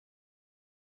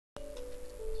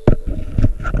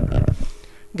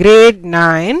Grade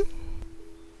 9,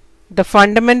 The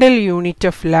Fundamental Unit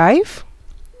of Life,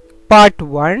 Part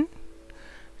 1,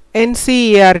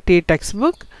 NCERT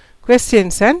Textbook,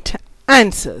 Questions and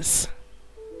Answers.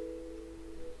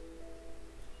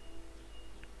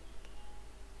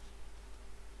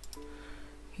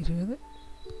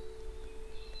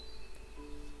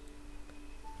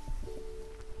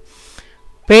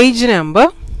 Page number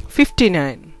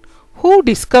 59. Who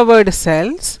discovered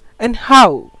cells and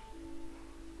how?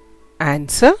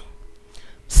 Answer.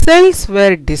 Cells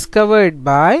were discovered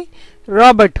by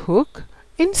Robert Hooke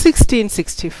in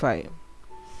 1665.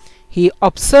 He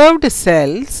observed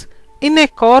cells in a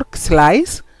cork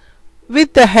slice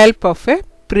with the help of a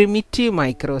primitive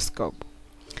microscope.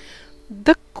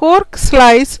 The cork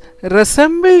slice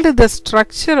resembled the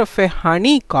structure of a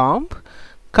honeycomb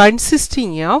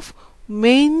consisting of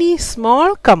many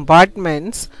small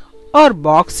compartments or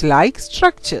box-like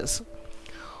structures.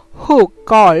 Hooke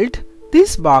called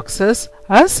these boxes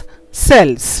as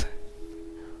cells.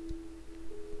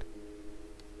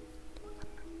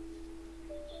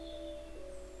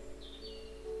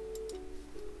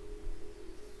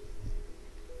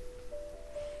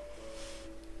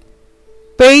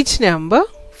 Page number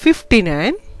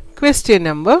 59, question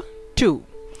number 2.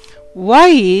 Why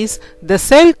is the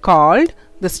cell called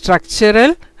the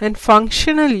structural and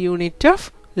functional unit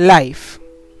of life?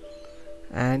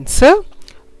 Answer.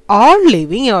 All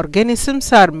living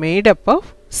organisms are made up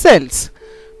of cells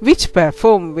which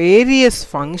perform various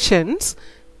functions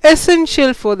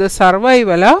essential for the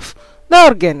survival of the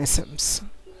organisms.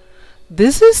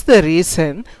 This is the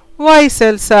reason why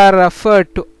cells are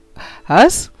referred to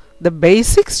as the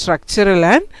basic structural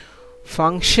and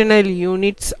functional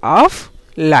units of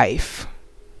life.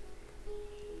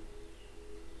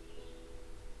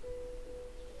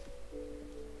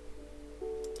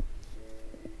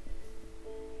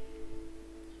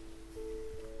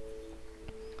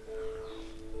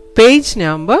 Page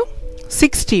number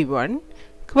 61,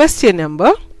 question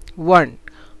number 1.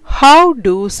 How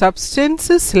do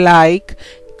substances like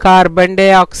carbon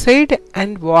dioxide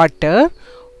and water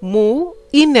move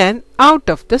in and out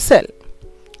of the cell?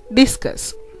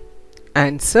 Discuss.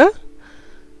 Answer.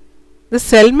 The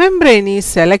cell membrane is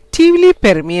selectively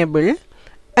permeable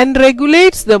and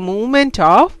regulates the movement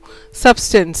of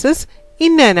substances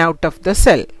in and out of the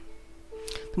cell.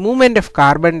 The movement of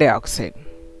carbon dioxide.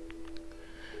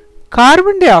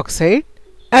 Carbon dioxide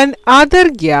and other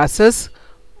gases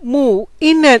move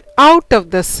in and out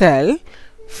of the cell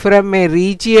from a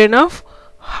region of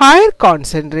higher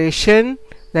concentration,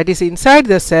 that is inside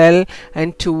the cell,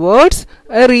 and towards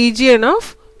a region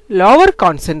of lower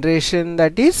concentration,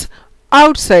 that is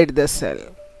outside the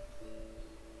cell.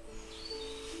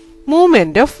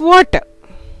 Movement of water.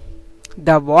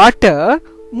 The water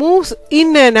moves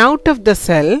in and out of the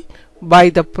cell by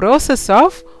the process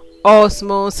of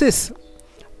osmosis.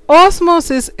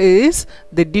 Osmosis is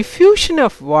the diffusion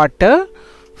of water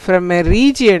from a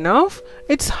region of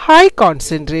its high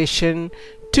concentration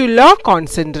to low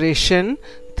concentration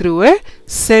through a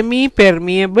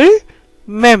semi-permeable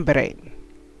membrane.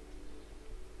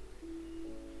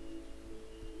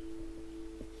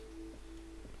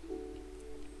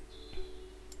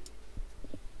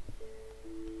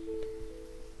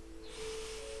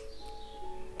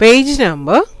 Page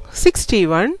number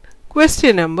 61,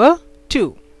 question number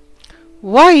 2.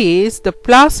 Why is the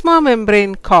plasma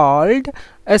membrane called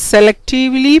a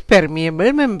selectively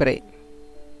permeable membrane?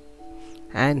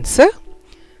 Answer.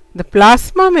 The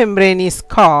plasma membrane is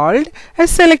called a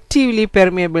selectively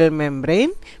permeable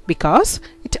membrane because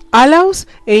it allows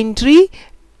entry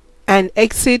and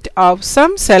exit of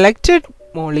some selected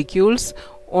molecules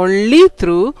only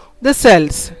through the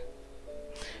cells.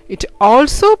 It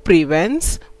also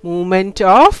prevents movement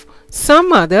of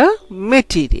some other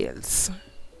materials.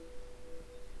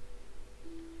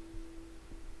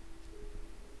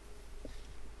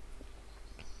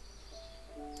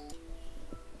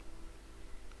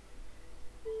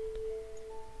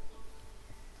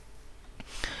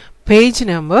 Page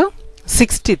number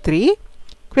 63,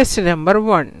 question number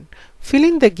 1. Fill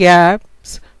in the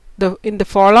gaps in the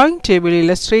following table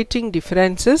illustrating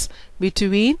differences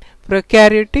between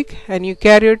prokaryotic and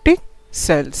eukaryotic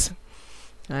cells.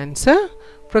 Answer.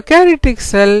 Prokaryotic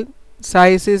cell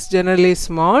size is generally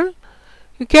small.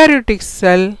 Eukaryotic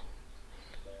cell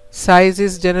size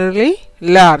is generally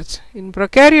large. In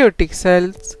prokaryotic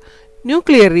cells,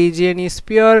 nuclear region is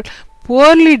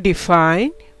poorly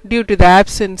defined due to the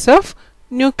absence of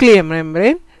nuclear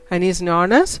membrane and is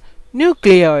known as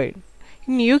nucleoid.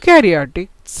 In eukaryotic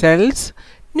cells,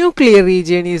 nuclear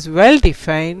region is well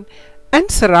defined and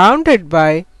surrounded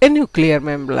by a nuclear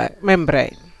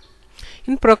membrane.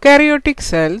 In prokaryotic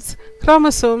cells,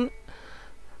 chromosome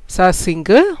is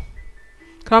single.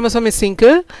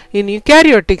 In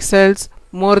eukaryotic cells,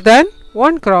 more than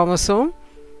one chromosome.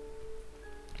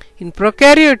 In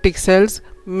prokaryotic cells,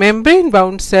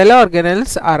 membrane-bound cell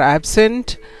organelles are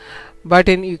absent, but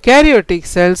in eukaryotic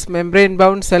cells,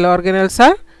 membrane-bound cell organelles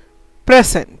are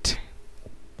present.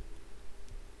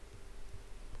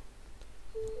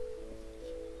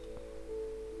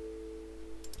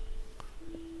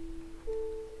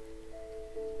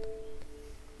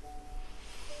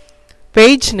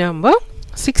 Page number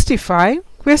 65,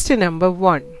 question number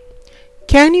 1.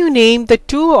 Can you name the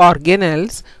two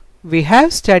organelles we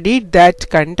have studied that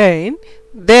contain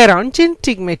their own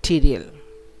genetic material?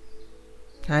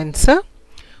 Answer.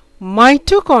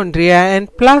 Mitochondria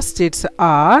and plastids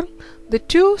are the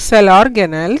two cell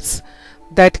organelles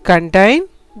that contain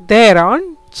their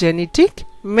own genetic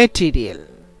material.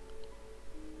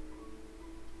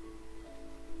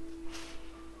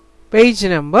 Page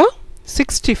number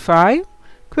 65,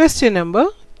 question number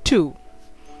 2.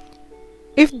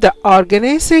 If the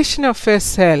organization of a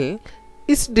cell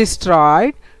is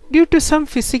destroyed due to some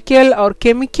physical or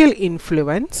chemical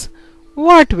influence,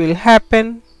 what will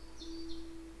happen?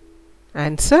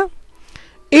 Answer.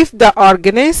 If the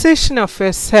organization of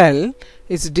a cell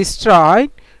is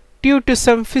destroyed due to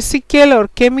some physical or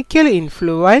chemical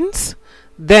influence,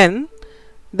 then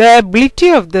the ability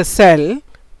of the cell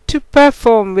to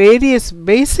perform various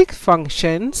basic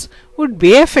functions would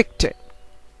be affected.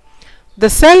 The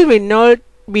cell will not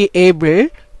be able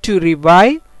to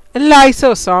revive and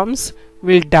lysosomes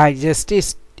will digest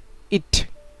it.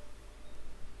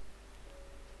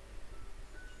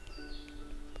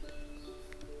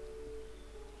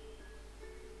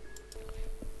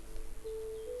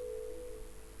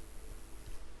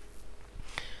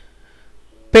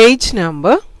 Page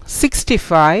number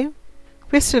 65,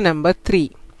 question number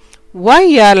 3. Why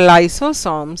are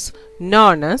lysosomes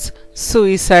known as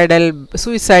suicide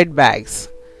bags?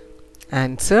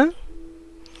 Answer.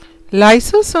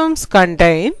 Lysosomes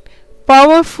contain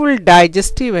powerful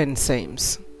digestive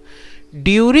enzymes.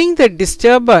 During the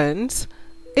disturbance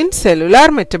in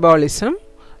cellular metabolism,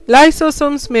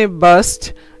 lysosomes may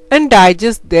burst and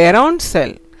digest their own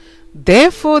cell.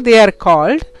 Therefore, they are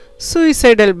called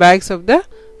suicidal bags of the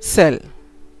cell.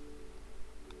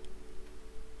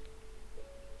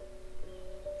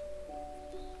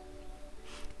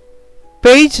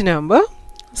 Page number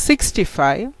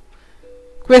 65,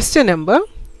 question number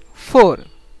 4.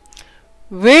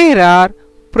 Where are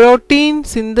protein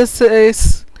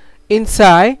synthesis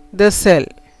inside the cell?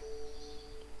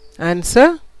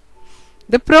 Answer.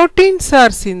 The proteins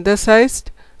are synthesized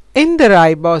in the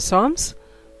ribosomes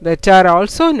that are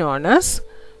also known as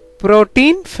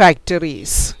protein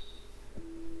factories.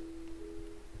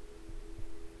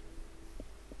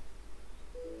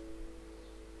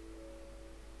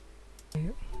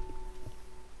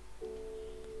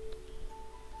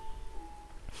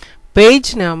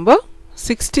 Page number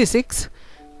 66,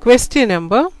 question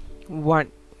number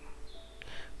 1.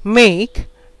 Make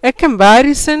a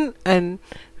comparison and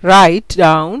write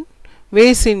down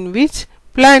ways in which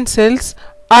plant cells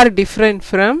are different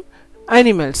from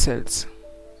animal cells.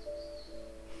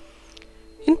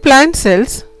 In plant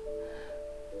cells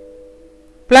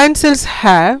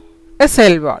have a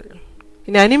cell wall.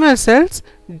 In animal cells,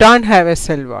 don't have a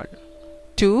cell wall.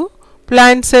 2.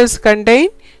 Plant cells contain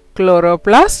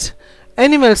chloroplast.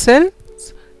 Animal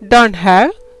cells don't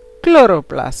have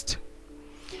chloroplast.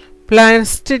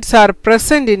 Plastids are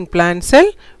present in plant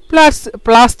cell.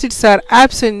 Plastids are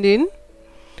absent in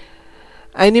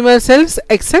animal cells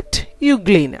except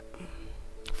euglena.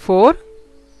 4.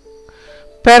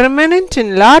 Permanent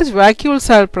and large vacuoles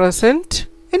are present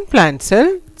in plant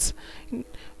cells.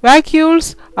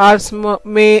 Vacuoles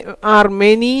are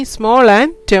many, small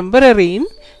and temporary in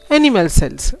animal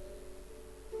cells.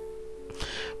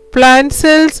 Plant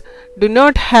cells do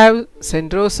not have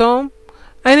centrosome.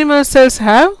 Animal cells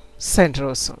have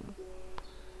centrosome.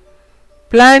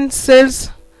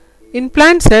 In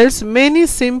plant cells, many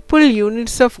simple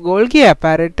units of Golgi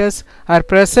apparatus are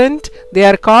present. They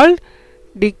are called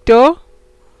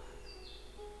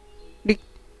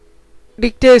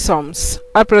dictasomes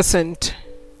are present.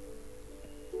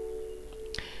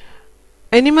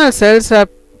 Animal cells are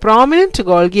prominent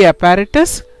Golgi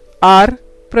apparatus are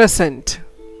present.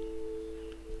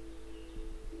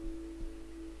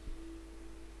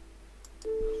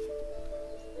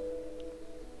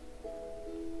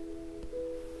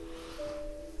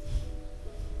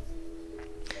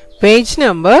 Page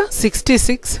number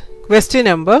 66, question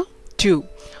number 2.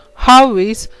 How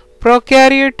is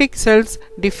prokaryotic cells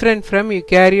different from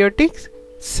eukaryotic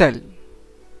cell?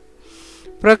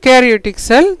 prokaryotic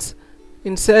cells,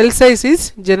 in cell size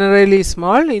is generally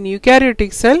small. In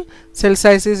eukaryotic cell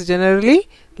size is generally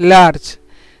large.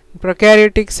 In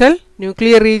prokaryotic cell,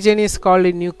 nuclear region is called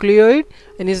a nucleoid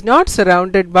and is not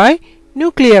surrounded by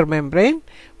nuclear membrane.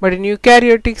 But in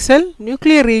eukaryotic cell,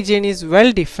 nuclear region is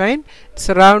well defined,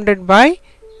 surrounded by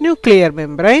nuclear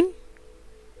membrane.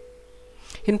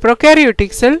 In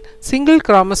prokaryotic cell, single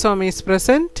chromosome is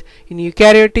present. In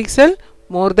eukaryotic cell,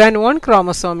 more than one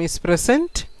chromosome is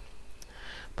present.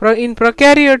 In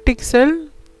prokaryotic cell,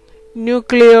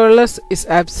 nucleolus is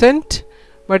absent,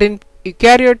 but in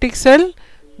eukaryotic cell,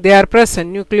 they are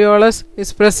present. Nucleolus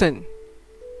is present.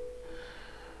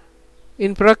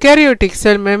 In prokaryotic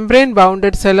cell, membrane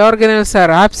bounded cell organelles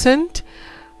are absent.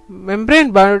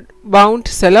 Membrane bound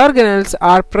cell organelles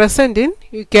are present in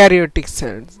eukaryotic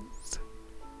cells.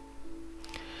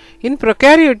 In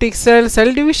prokaryotic cells,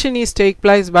 cell division is take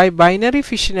place by binary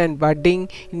fission and budding.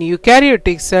 In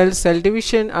eukaryotic cells, cell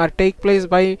division are take place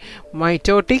by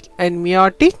mitotic and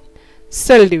meiotic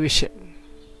cell division.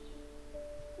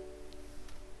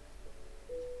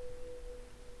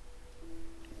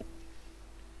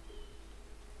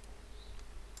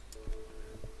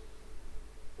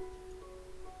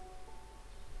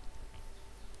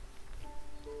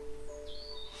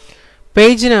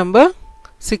 Page number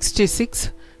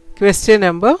 66. Question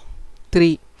number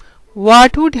 3.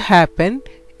 What would happen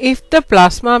if the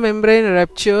plasma membrane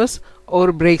ruptures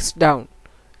or breaks down?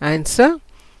 Answer.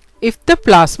 If the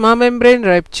plasma membrane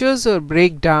ruptures or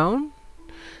break down,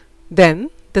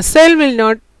 then the cell will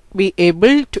not be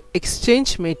able to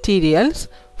exchange materials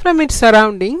from its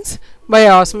surroundings by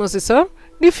osmosis or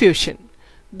diffusion.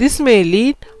 This may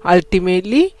lead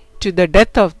ultimately to the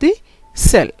death of the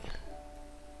cell.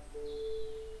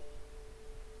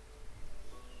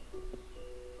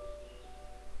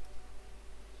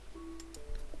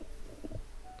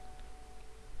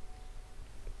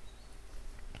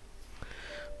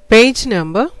 Page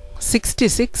number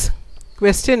 66.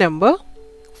 Question number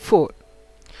 4.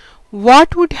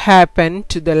 What would happen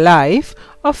to the life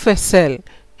of a cell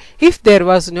if there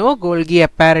was no Golgi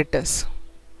apparatus?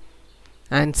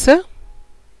 Answer.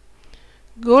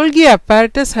 Golgi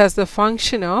apparatus has the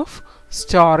function of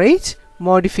storage,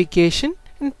 modification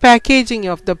and packaging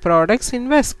of the products in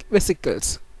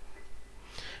vesicles.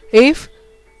 If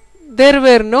there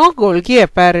were no Golgi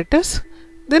apparatus,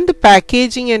 then the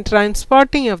packaging and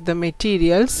transporting of the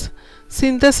materials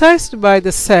synthesized by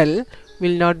the cell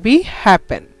will not be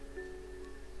happen.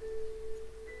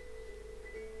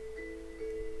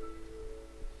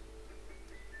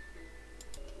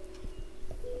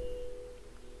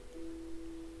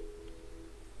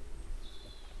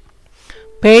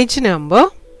 Page number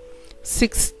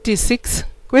 66.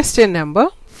 Question number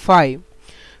 5.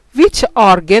 Which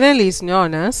organelle is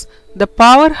known as the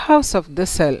powerhouse of the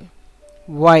cell?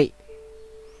 Why?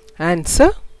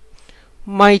 Answer.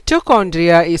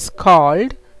 Mitochondria is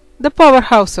called the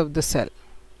powerhouse of the cell.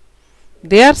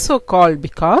 They are so called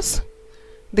because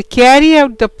they carry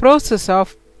out the process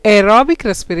of aerobic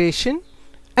respiration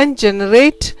and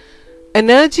generate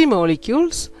energy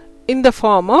molecules in the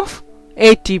form of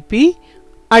ATP,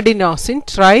 adenosine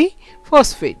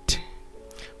triphosphate,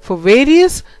 for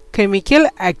various chemical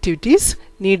activities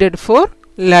needed for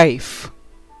life.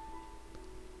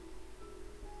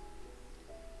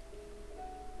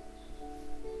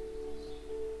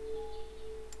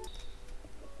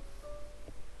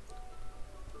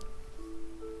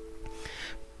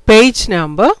 Page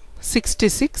number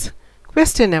 66.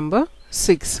 Question number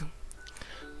 6.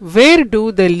 Where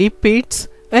do the lipids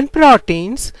and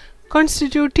proteins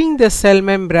constituting the cell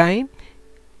membrane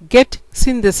get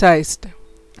synthesized?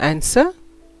 Answer.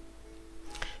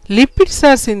 Lipids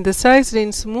are synthesized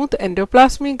in smooth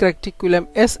endoplasmic reticulum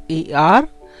SER.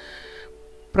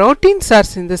 Proteins are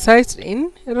synthesized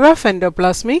in rough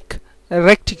endoplasmic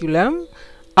reticulum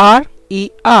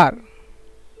RER.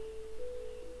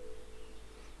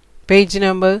 Page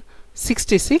number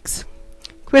 66.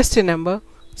 Question number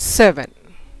 7.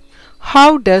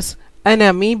 How does an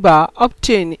amoeba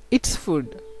obtain its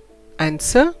food?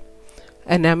 Answer.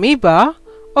 An amoeba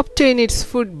obtain its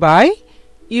food by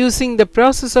using the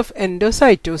process of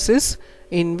endocytosis,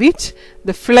 in which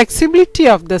the flexibility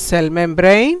of the cell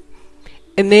membrane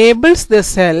enables the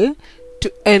cell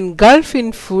to engulf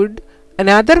in food and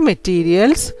other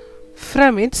materials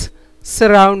from its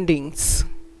surroundings.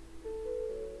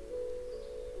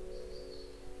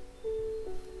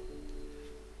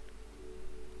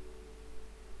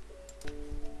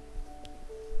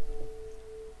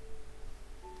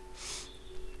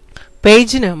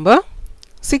 Page number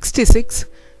 66.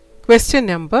 Question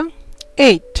number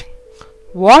 8.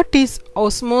 What is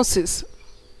osmosis?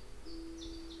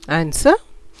 Answer: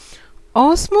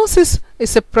 osmosis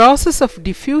is a process of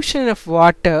diffusion of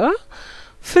water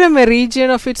from a region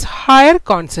of its higher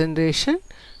concentration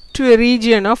to a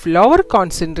region of lower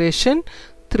concentration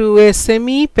through a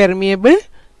semi-permeable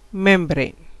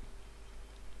membrane.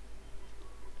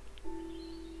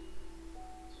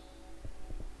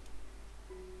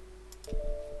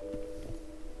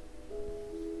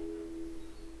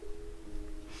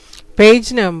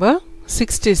 Page number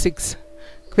 66.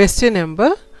 Question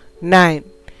number 9.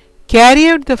 Carry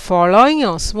out the following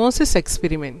osmosis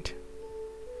experiment.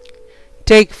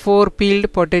 Take 4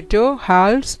 peeled potato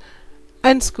halves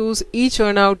and squeeze each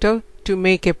one out to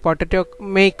make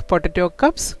potato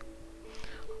cups.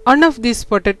 One of these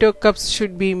potato cups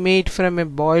should be made from a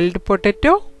boiled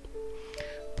potato.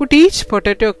 Put each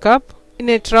potato cup in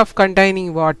a trough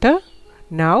containing water.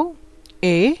 Now,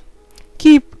 A.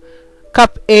 Keep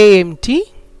cup A empty.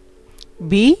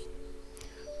 B.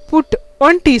 Put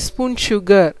 1 teaspoon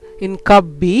sugar in cup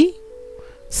B.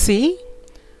 C.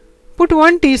 Put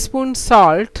 1 teaspoon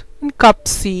salt in cup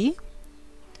C.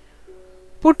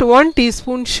 Put 1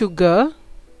 teaspoon sugar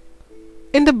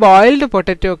in the boiled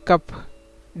potato cup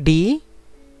D.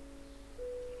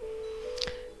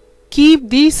 Keep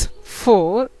these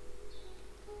for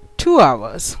 2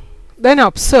 hours. Then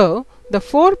observe the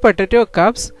 4 potato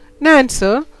cups and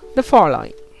answer the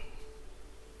following.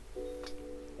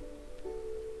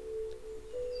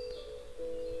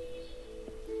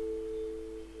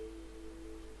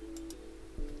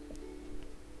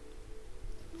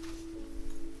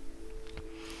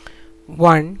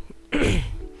 One.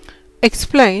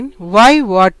 Explain why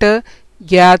water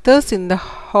gathers in the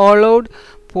hollowed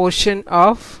portion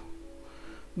of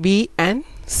B and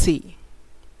C.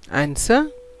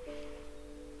 Answer: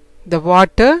 the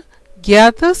water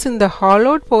gathers in the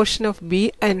hollowed portion of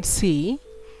B and C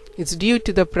is due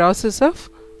to the process of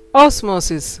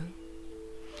osmosis.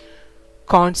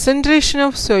 Concentration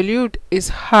of solute is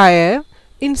higher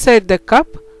inside the cup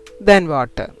than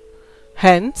water.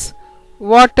 Hence,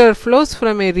 water flows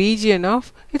from a region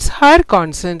of its higher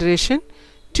concentration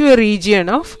to a region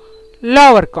of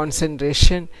lower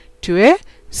concentration to a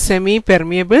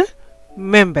semi-permeable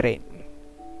membrane.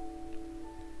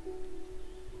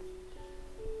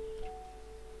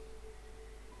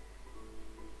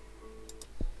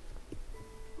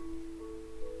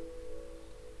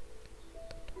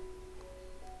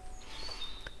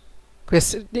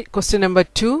 Question number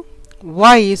 2.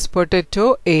 Why is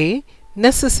potato A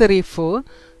necessary for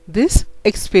this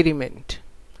experiment?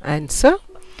 Answer: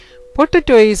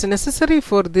 potato A is necessary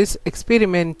for this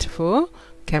experiment for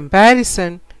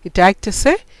comparison. It acts as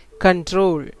a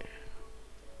control.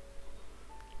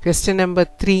 Question number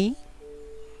 3.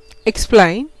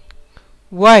 Explain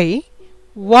why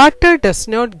water does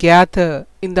not gather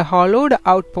in the hollowed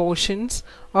out portions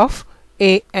of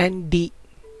A and D.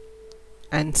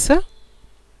 Answer: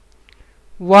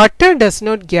 water does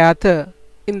not gather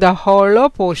in the hollow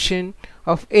portion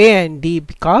of A and D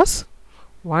because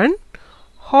 1.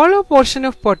 Hollow portion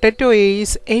of potato A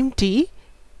is empty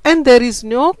and there is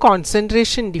no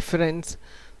concentration difference,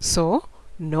 so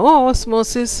no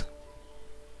osmosis.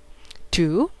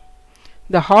 2.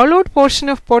 The hollowed portion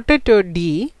of potato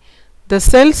D, the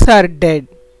cells are dead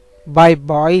by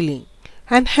boiling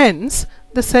and hence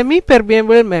the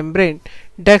semi-permeable membrane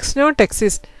does not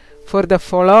exist for the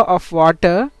flow of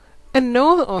water and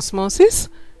no osmosis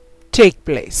take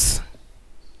place.